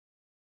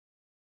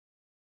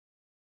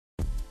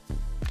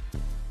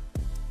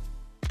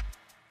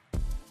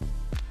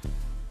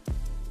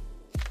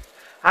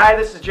Hi,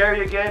 this is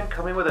Jerry again,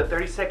 coming with a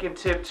 30-second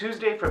tip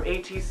Tuesday from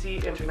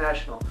ATC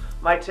International.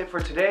 My tip for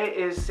today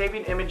is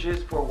saving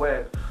images for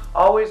web.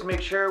 Always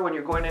make sure when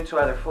you're going into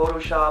either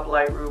Photoshop,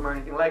 Lightroom, or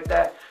anything like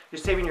that, you're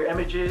saving your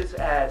images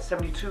at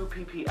 72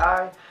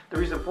 ppi. The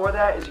reason for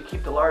that is you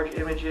keep the large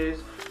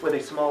images with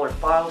a smaller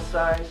file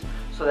size,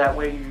 so that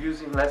way you're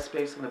using less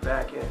space in the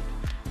back end.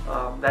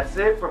 That's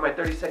it for my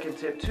 30-second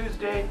tip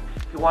Tuesday.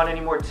 If you want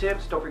any more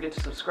tips, don't forget to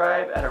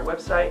subscribe at our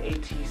website,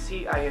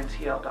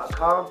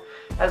 atcintl.com,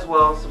 as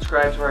well as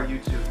subscribe to our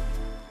YouTube.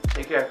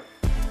 Take care.